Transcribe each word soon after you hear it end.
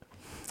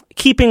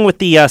keeping with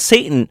the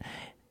Satan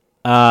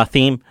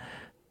theme,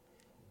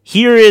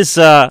 here is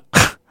the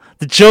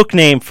joke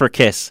name for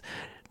Kiss,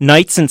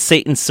 Knights in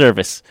Satan's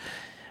Service.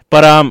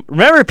 But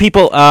remember,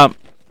 people,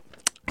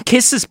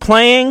 Kiss is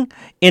playing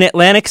in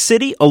Atlantic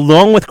City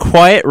along with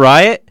Quiet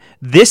Riot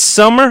this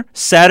summer,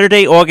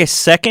 Saturday,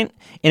 August 2nd,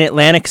 in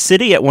Atlantic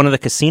City at one of the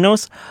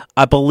casinos.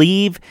 I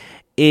believe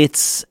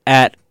it's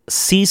at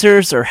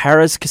Caesars or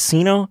Harrah's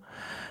Casino.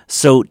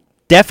 So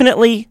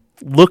definitely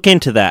look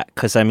into that,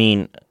 because, I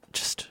mean,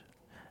 just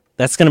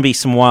that's going to be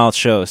some wild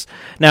shows.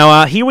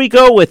 Now, here we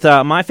go with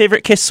my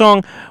favorite Kiss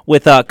song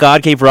with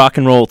God Gave Rock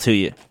and Roll to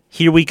You.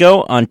 Here we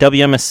go on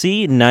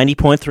WMSC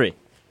 90.3.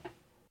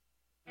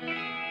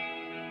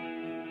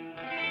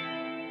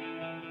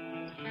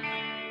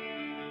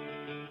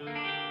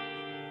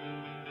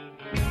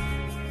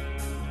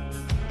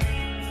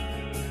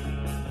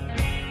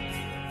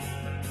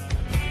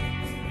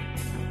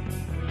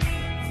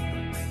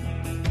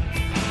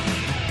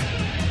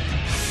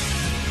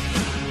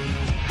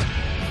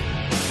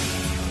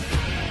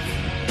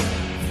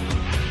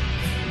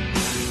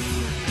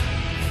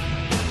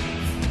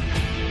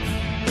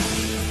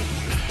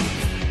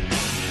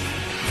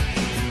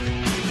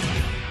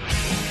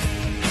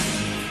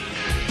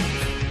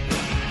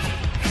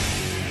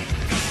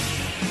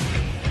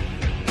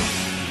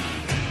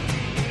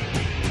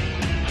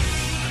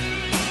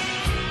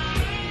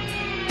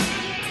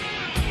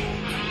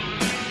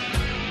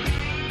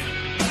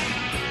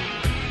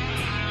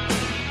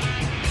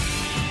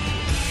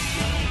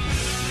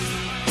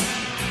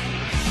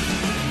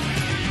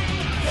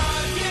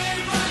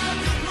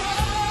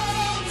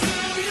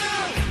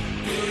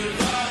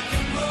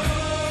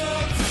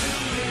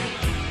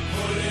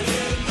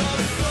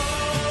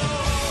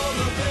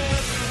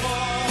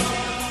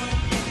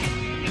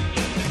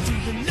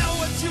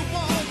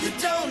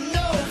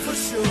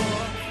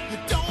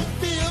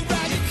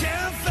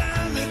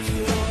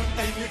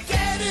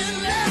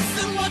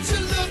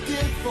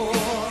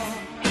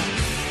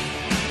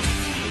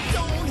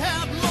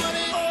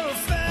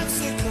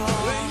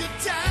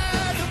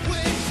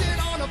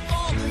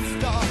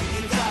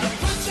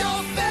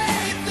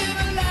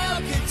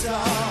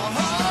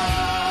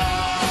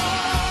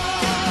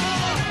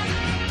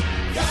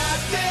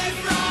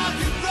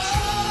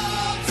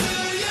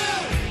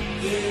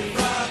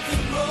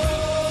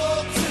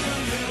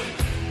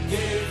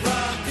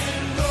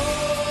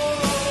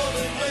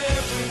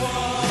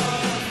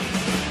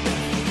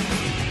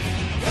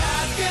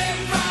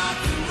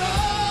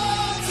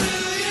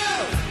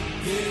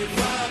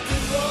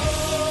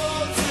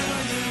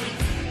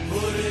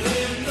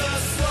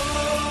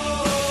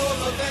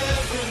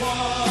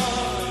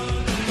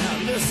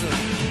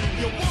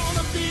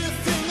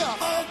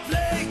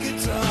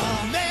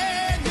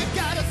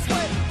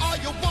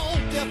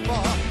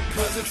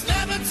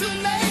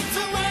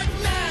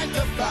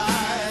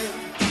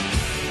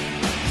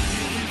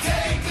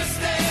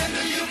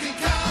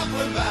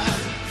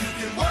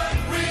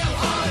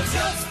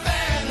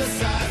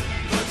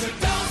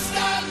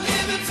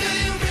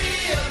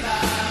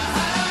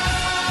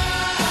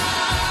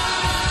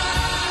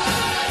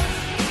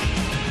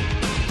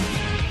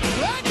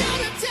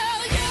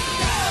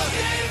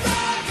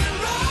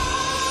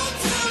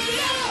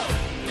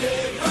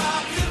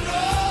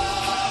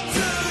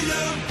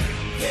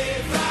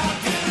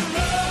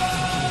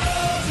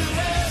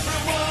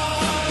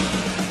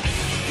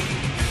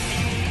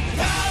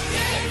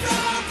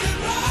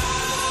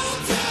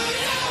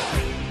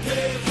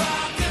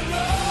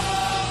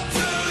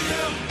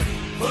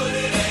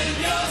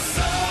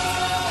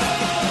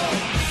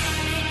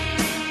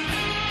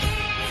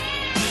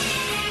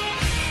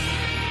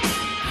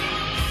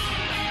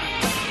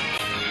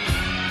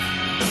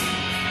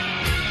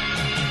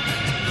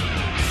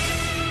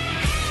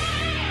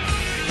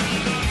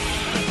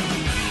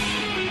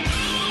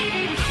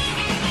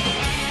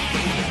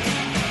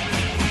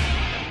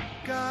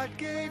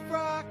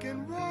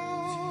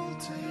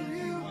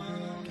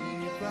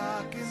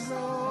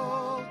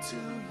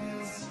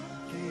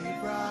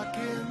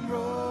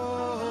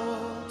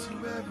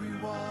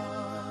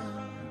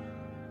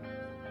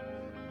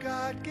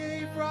 God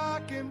gave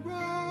rock and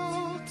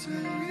roll to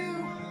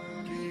you,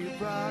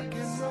 gave rock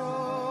and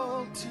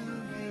roll to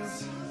you,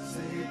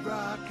 save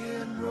rock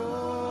and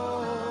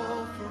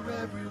roll for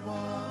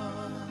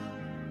everyone,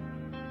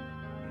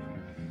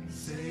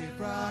 save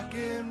rock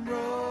and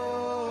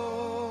roll.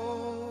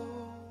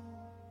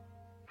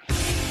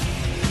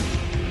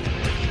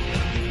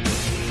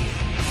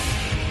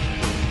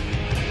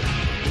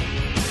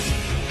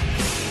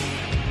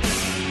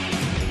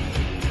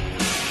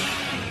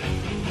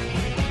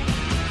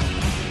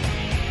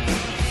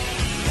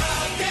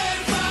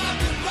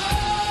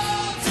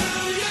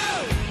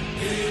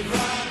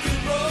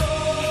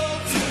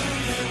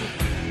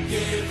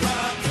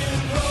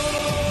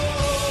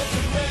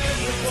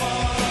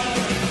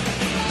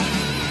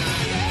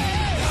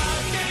 Yeah.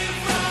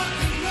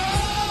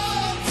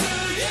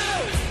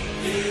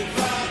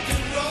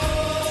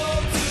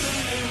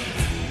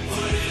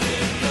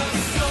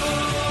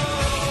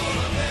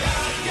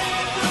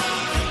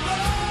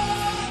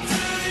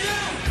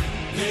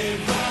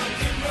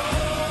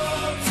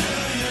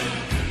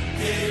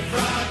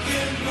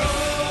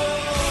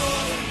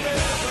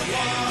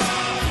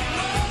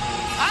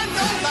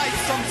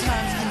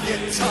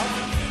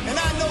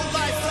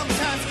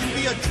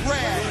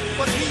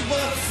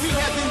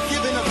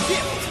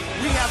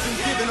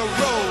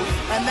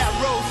 and that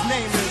road's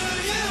name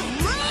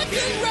is rock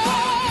and roll.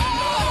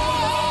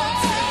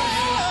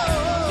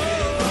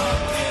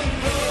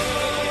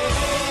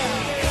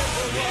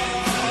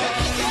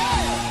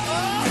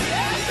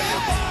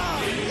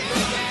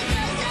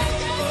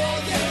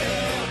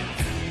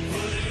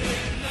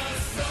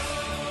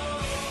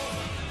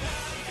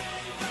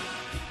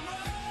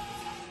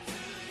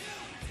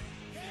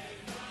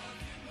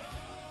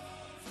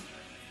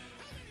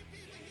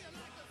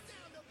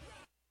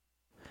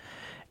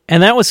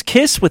 And that was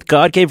Kiss with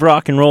God Gave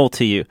Rock and Roll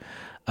to You.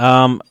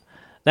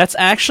 That's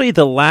actually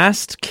the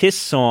last Kiss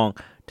song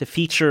to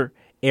feature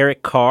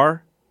Eric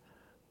Carr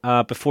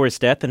before his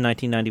death in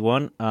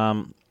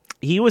 1991.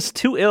 He was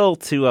too ill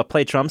to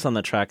play drums on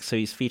the track, so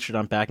he's featured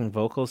on backing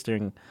vocals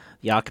during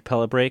the a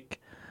cappella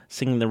break,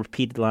 singing the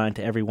repeated line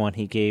to everyone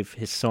he gave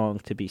his song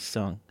to be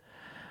sung,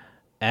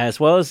 as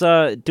well as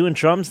doing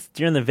drums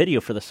during the video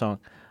for the song.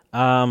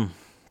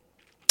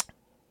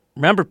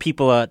 Remember,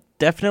 people,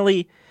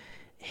 definitely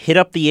hit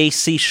up the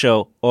AC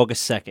show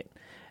August 2nd.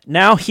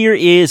 Now here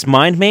is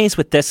Mind Maze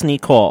with Destiny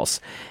Calls.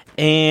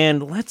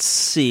 And let's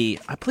see.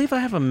 I believe I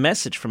have a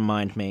message from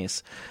Mind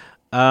Maze.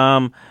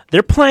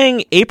 They're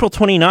playing April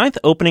 29th,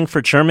 opening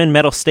for German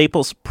metal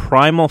staples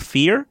Primal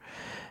Fear.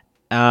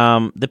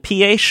 The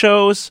PA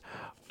shows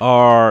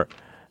are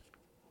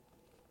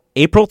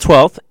April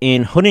 12th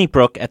in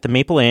Honeybrook at the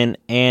Maple Inn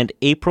and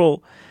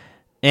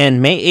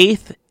May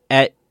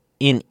 8th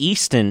in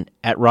Easton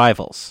at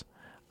Rivals.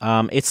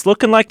 It's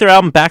looking like their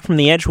album Back from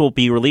the Edge will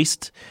be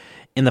released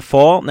in the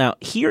fall. Now,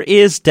 here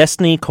is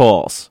Destiny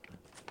Calls.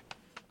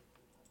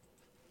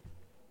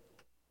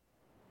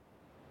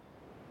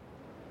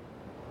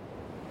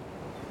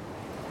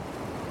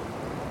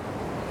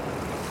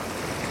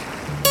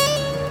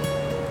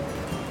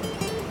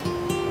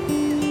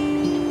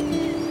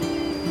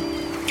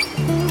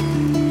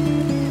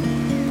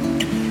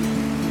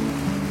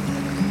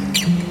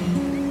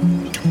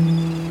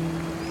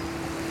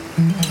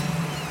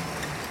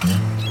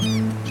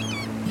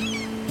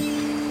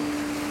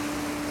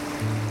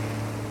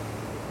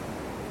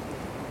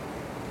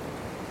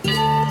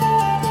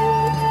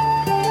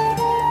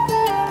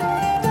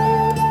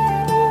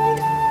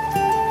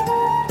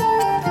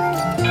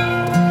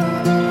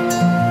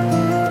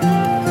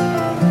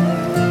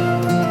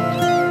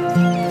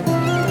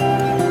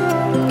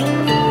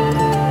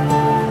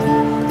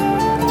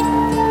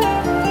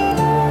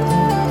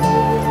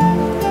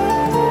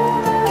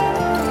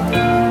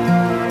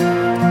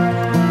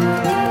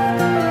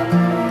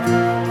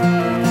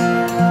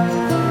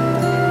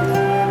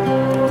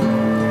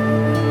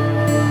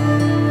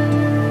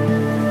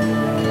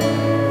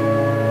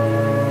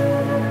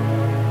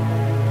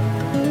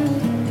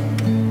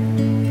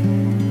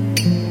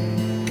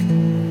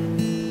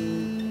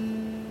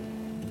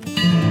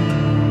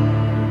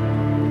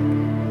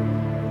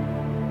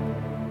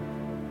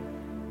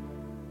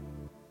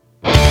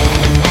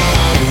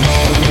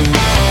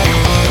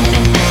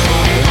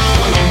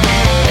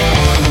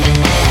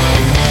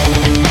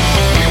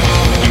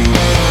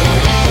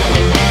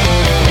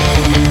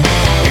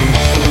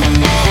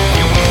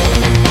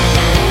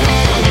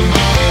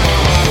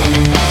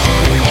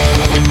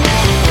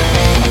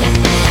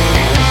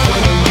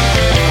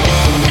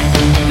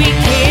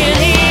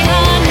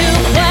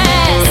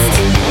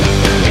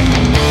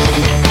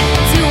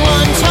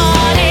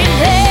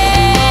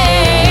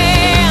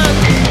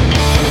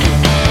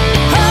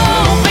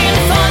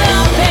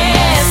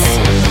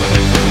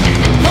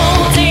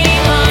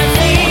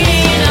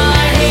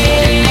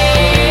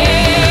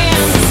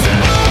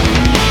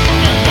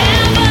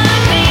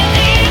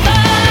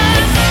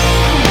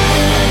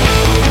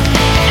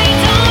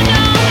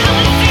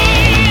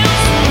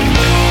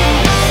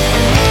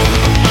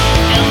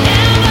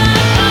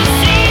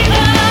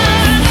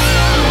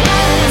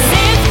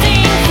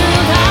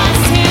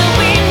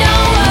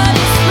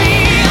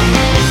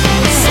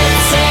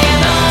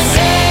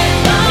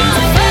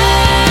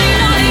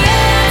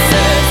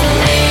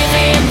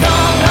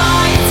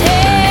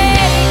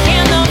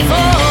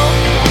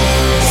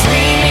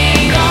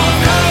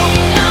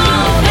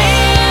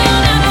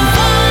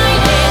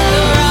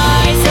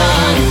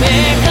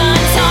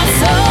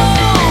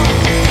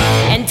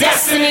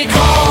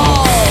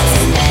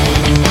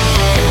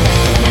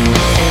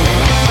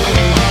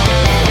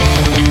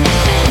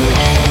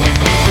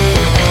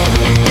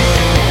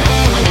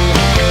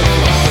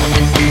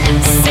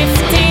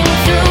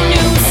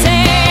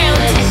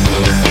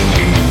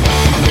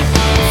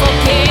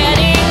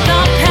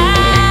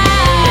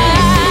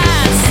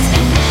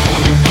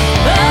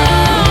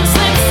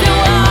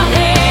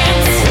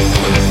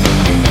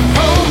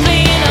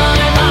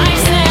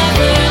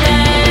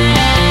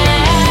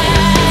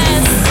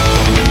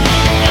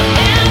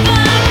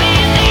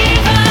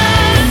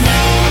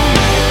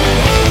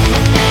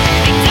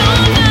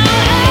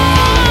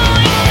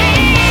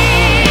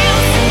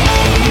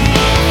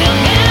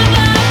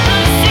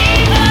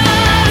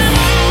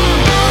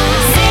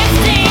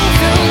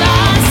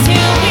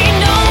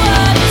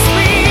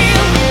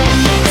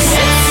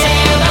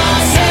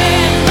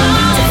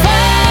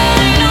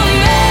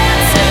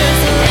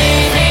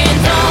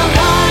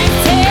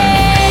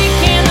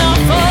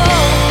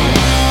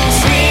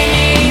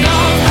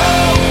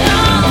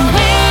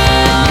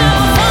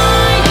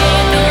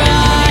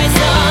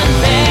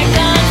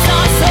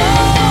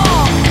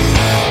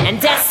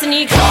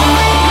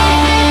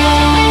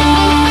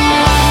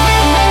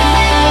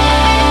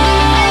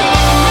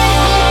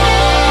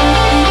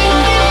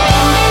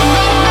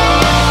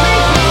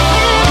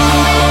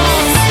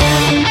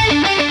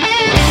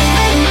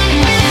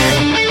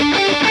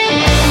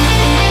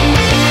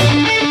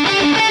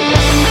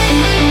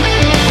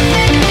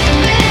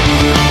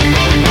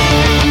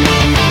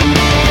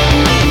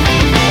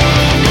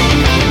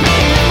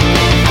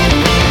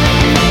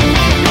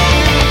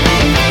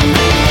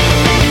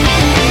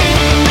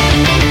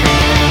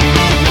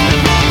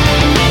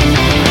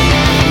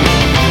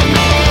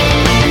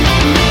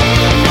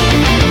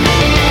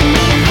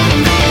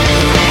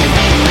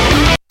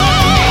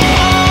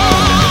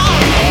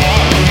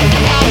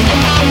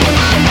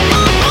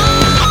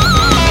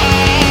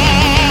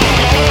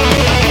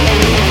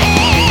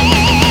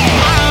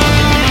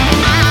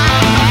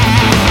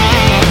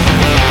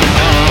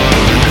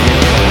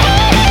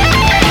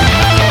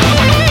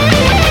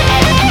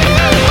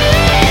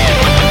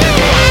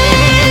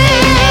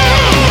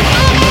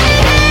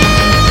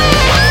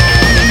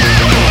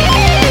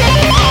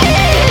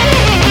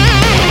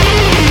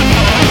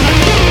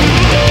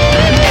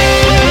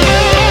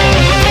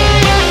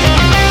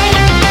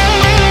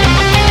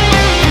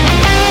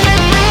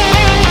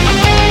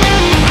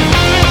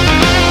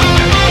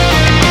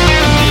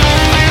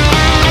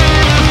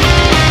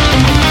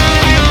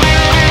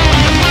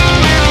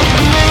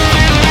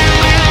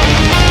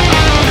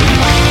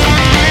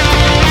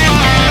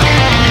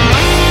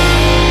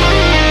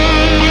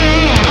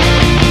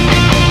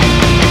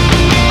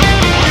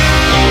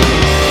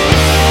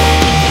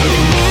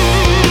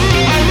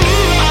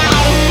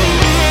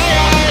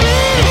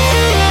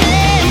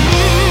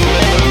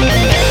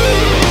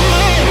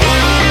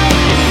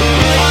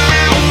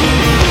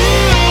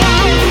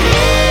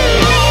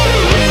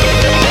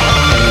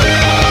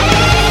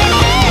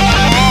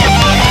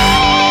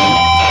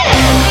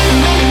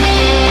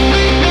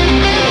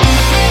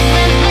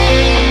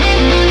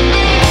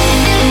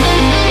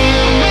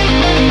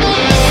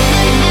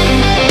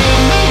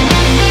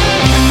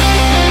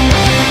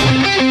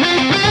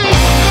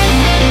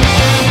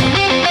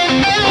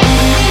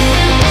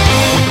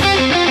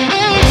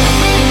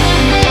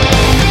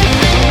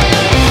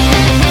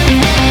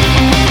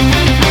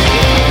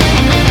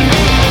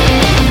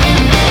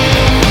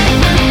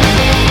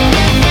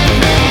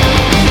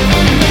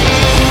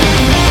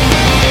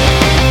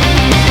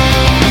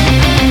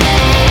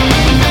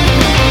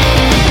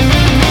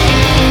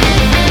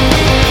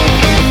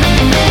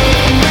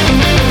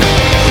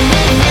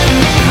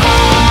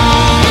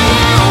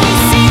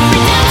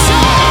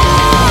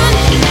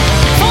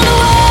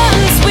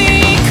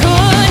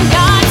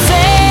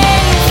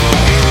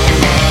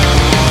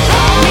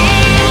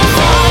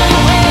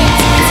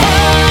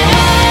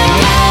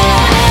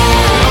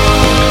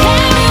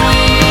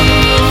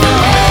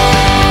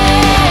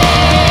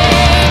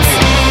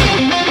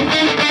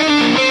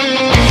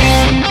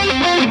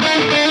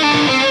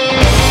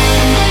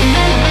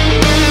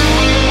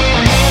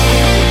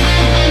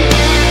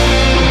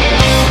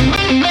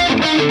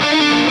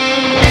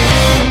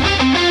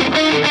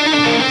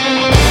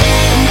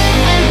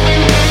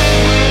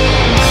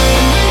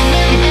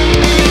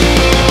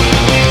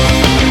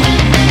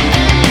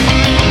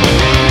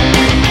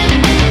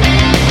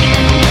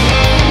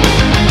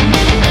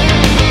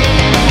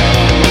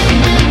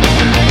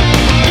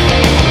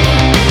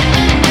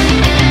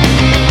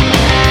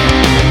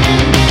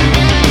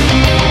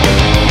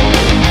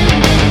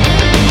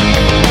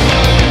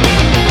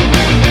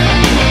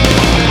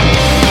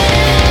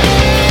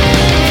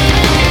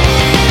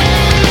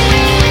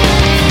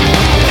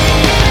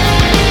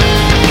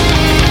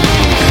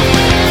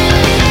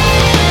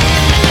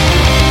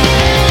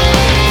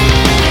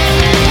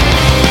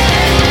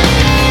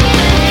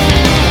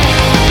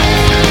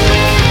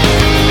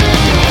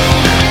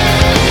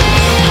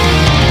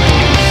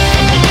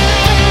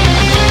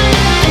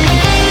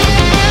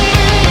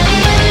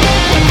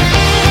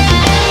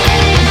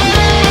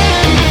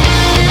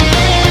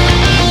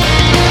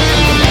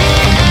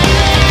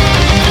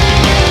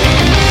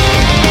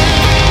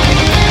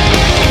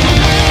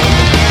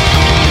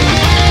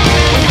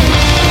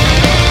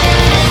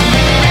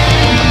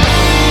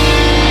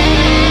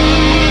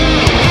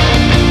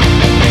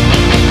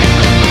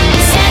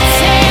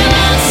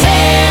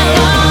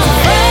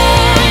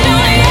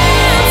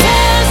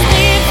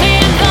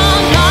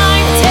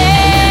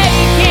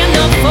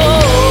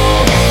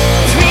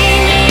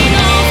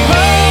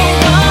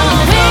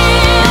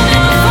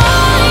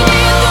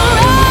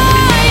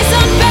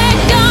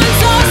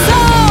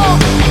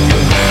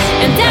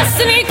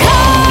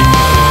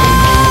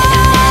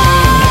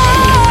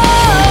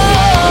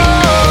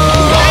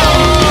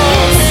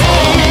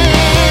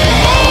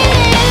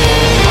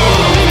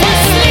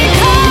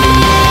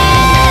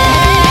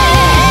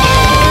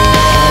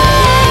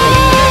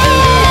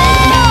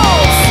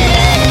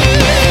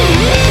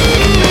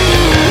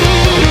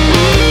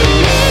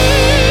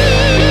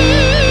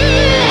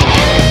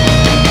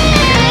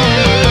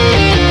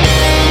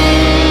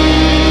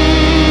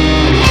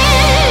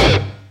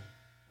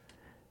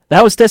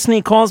 That was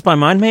Destiny Calls by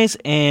Mind Maze,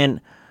 and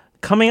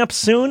coming up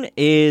soon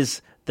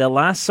is the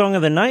last song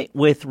of the night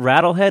with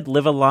Rattlehead,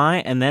 Live a Lie,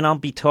 and then I'll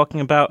be talking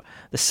about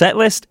the set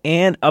list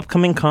and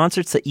upcoming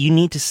concerts that you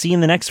need to see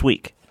in the next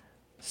week.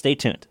 Stay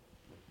tuned.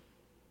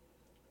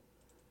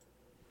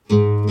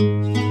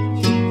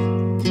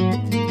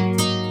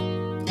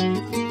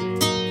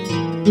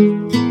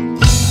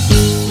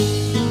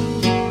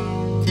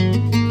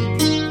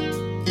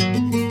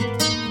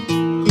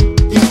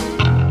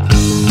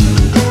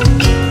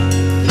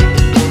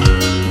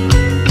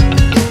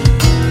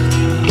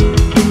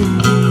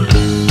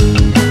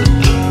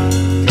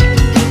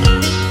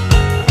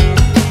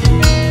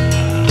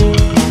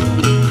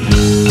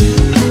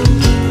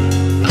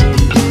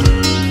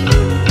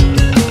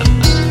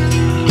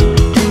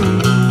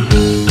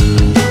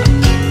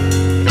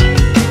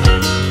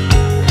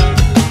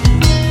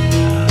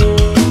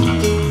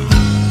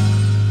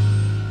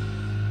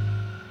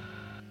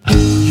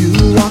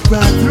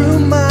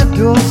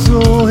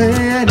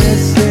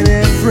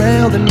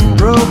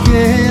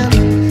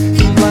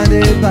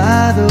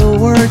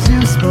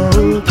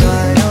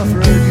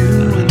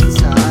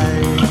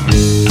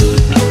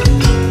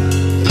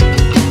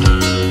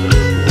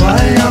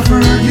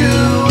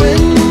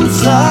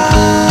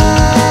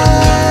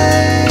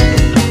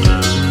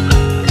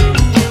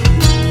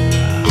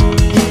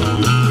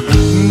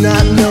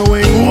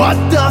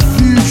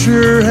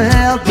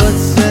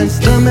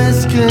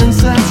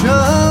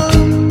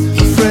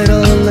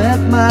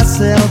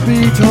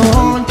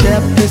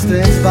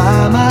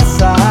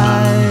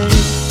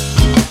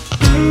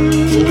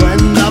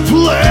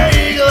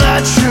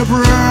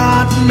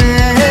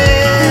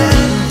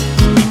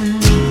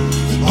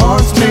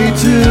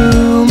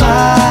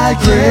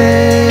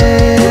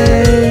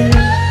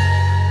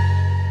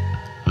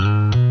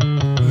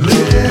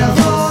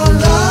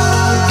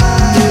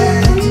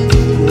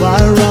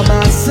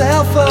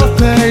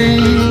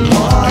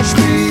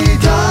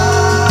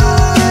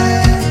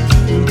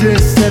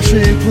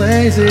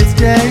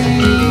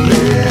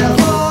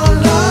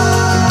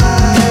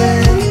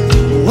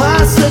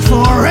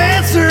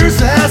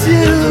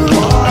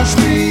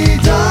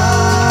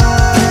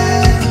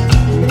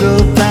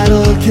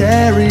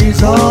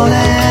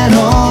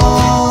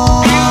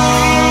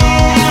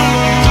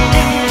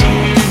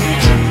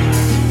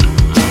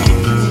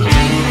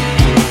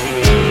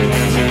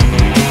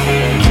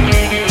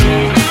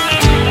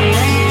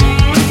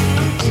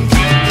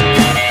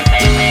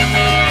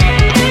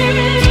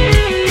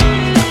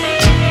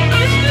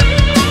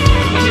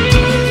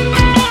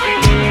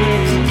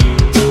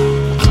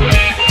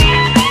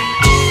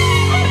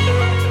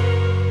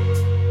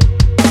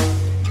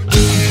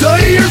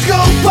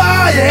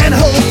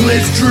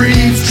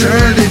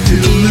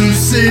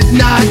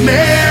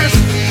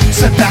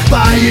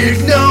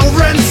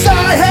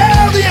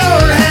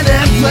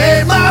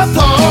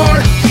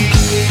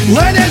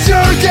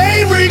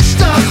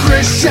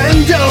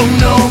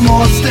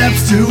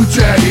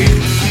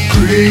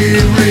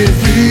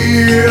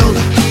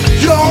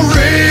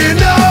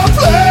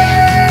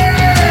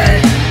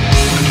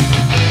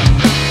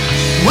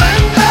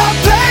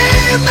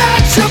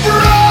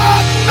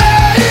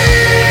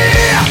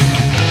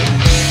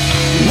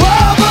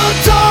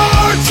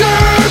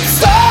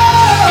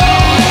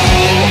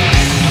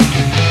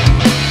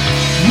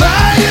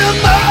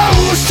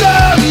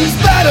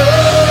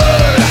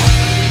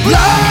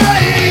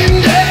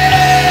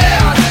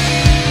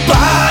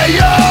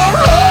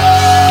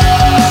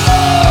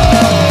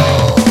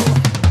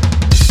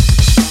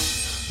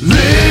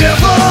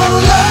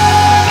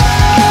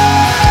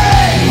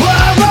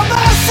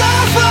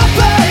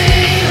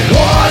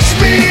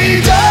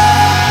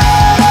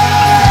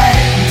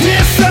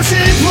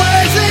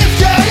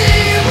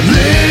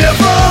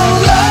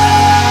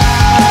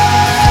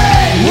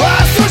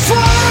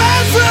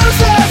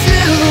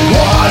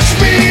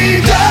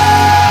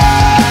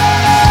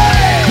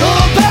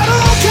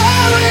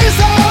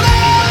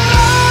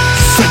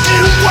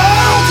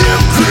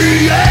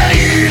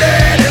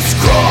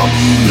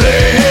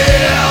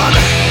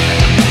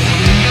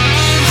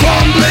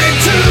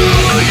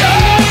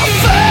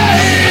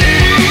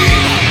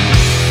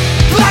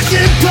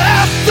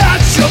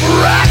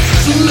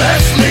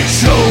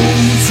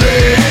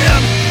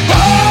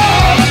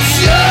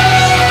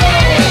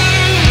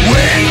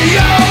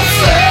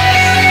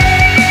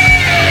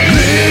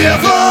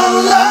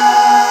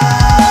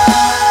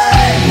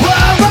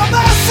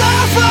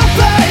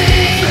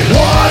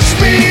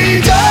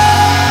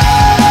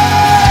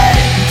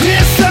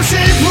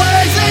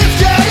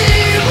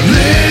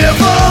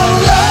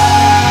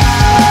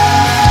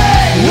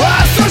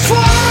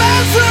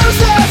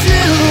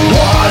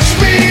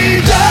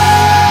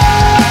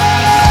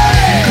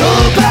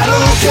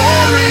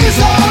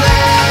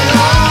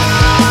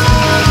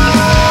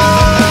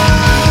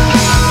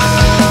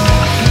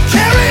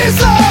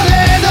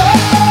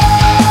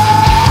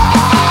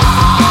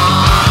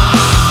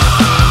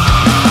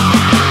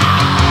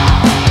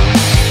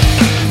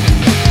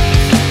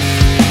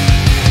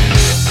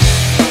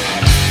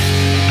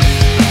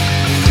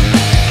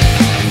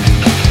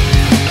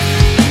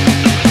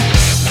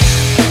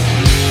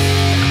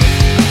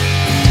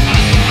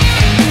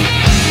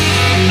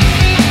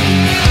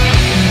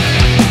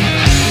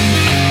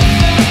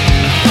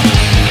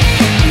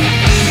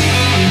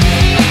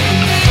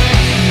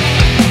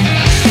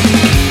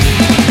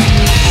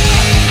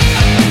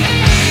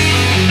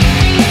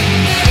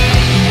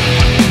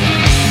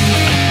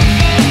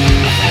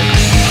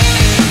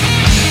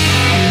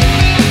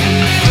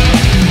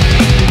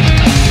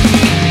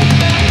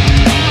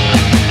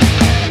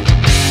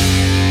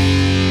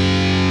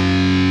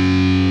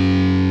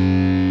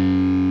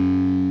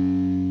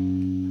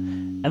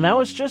 And that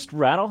was just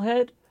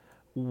Rattlehead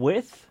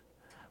with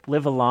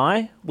Live a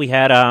Lie. We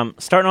had,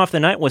 starting off the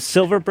night was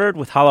Silverbird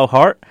with Hollow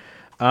Heart.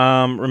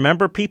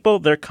 Remember, people,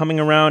 they're coming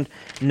around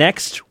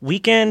next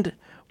weekend,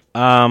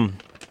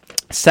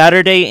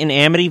 Saturday in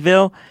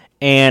Amityville,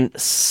 and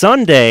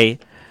Sunday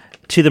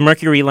to the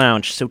Mercury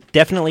Lounge. So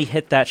definitely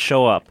hit that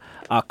show up.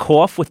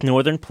 Cough with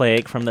Northern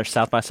Plague from their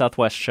South by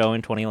Southwest show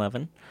in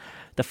 2011.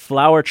 The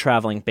Flower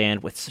Traveling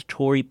Band with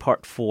Satori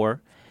Part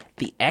 4.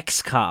 The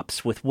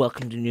X-Cops with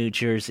Welcome to New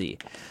Jersey.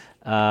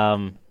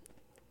 Damn,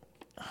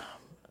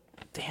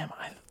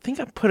 I think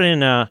I put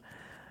in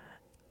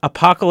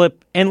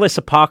Endless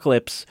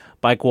Apocalypse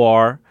by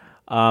Gwar.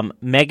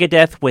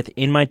 Megadeth with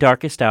In My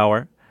Darkest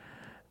Hour.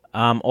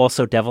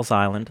 Also Devil's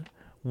Island.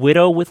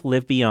 Widow with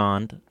Live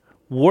Beyond.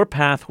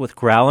 Warpath with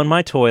Growl in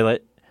My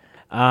Toilet.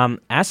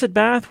 Acid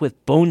Bath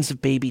with Bones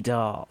of Baby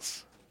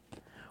Dolls.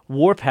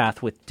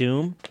 Warpath with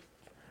Doom.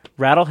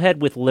 Rattlehead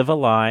with Live a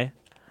Lie.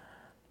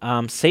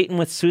 Satan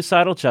with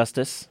Suicidal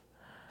Justice.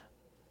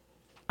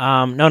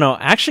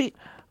 Actually,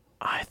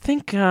 I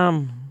think,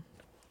 damn,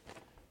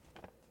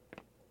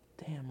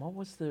 what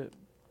was the...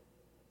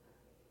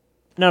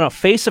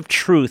 Face of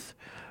Truth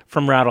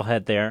from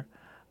Rattlehead there.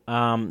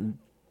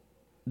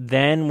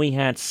 Then we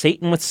had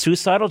Satan with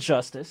Suicidal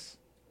Justice.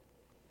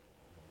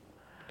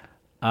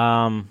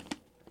 I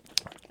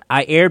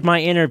aired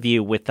my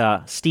interview with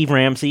Steve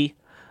Ramsey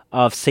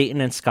of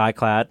Satan and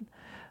Skyclad.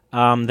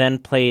 Then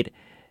played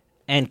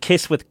and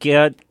Kiss with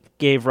God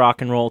Gave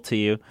Rock and Roll to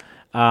You.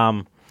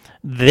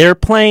 They're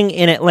playing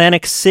in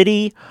Atlantic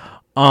City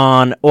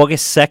on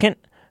August 2nd.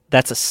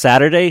 That's a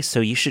Saturday,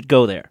 so you should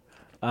go there.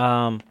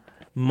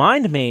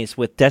 Mind Maze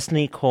with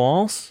Destiny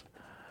Calls.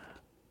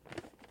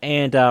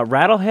 And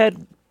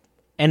Rattlehead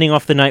ending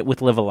off the night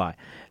with Live a Lie.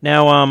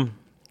 Now,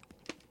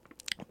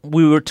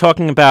 we were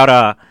talking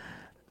about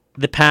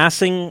the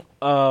passing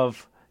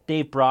of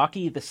Dave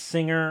Brockie, the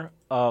singer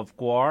of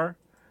Gwar.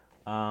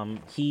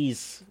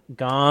 He's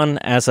gone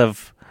as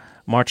of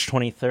March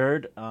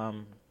 23rd.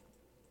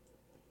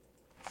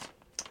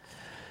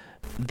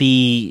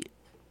 They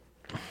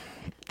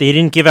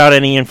didn't give out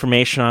any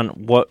information on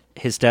what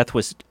his death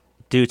was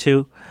due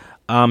to.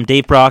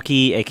 Dave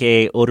Brockie,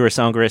 a.k.a. Odorous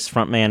Ungerous,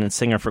 frontman and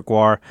singer for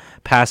Gwar,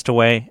 passed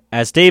away.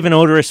 As Dave and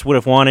Odorous would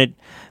have wanted,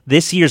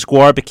 this year's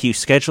Gwarbecue,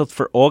 scheduled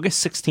for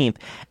August 16th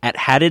at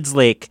Haddad's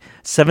Lake,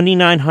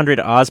 7900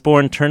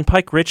 Osborne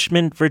Turnpike,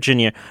 Richmond,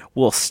 Virginia,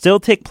 will still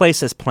take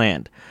place as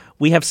planned.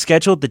 We have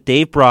scheduled the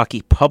Dave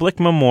Brockie Public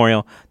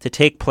Memorial to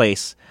take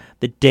place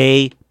the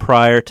day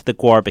prior to the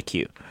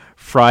Gwarbecue,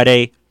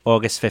 Friday,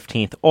 August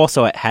 15th,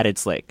 also at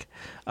Haddad's Lake.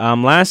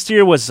 Last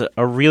year was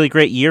a really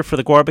great year for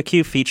the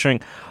Gwarbecue,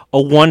 featuring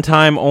a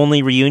one-time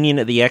only reunion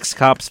of the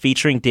X-Cops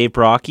featuring Dave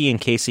Brockie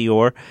and Casey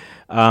Orr.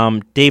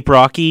 Dave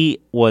Brockie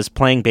was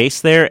playing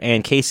bass there,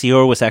 and Casey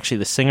Orr was actually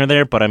the singer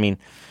there, but I mean,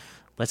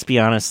 let's be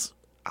honest,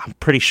 I'm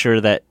pretty sure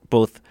that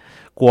both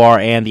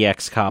Gwar and the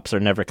X-Cops are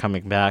never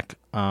coming back.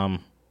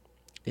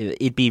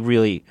 It'd be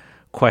really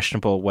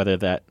questionable whether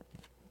that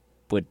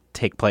would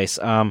take place.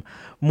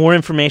 More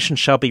information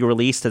shall be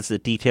released as the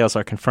details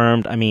are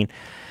confirmed. I mean,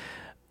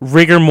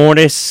 rigor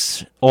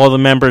mortis, all the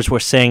members were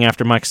saying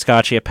after Mike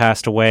Scaccia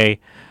passed away,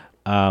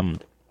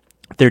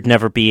 there'd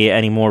never be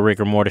any more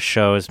rigor mortis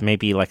shows,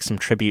 maybe like some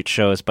tribute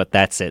shows, but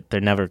that's it.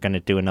 They're never going to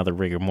do another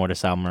rigor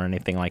mortis album or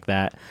anything like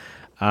that.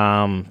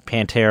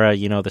 Pantera,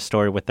 you know the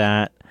story with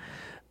that.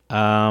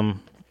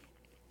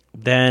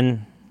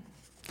 Then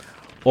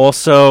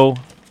also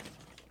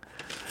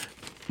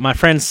my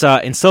friends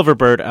in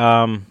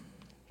Silverbird,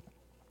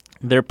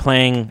 they're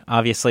playing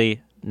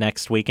obviously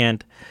next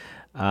weekend.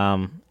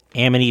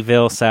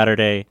 Amityville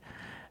Saturday,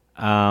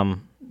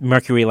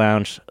 Mercury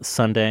Lounge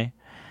Sunday,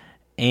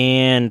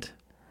 and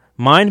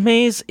Mind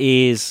Maze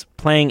is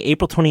playing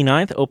April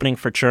 29th, opening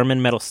for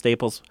German metal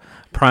staples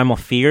Primal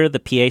Fear. The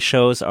PA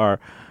shows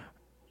are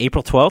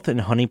April 12th in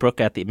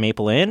Honeybrook at the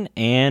Maple Inn,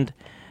 and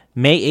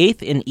May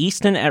 8th in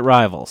Easton at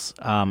Rivals.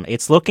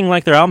 It's looking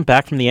like their album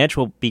Back from the Edge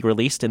will be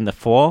released in the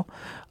fall.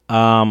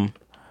 I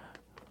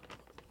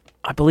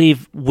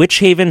believe Witch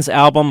Haven's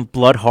album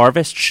Blood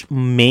Harvest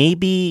may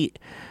be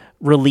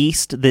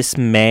released this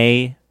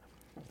May,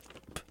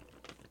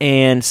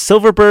 and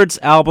Silverbird's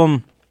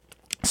album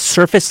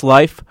Surface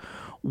Life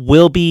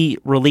will be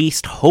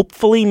released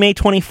hopefully May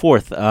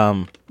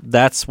 24th.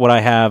 That's what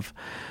I have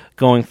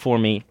going for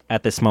me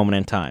at this moment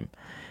in time,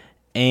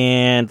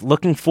 and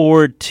looking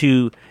forward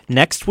to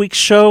next week's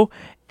show.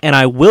 And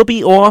I will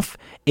be off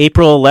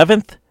April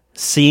 11th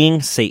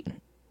seeing Satan.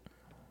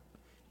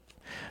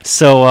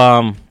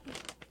 So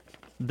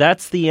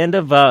that's the end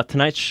of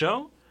tonight's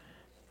show,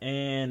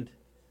 and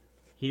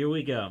here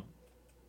we go.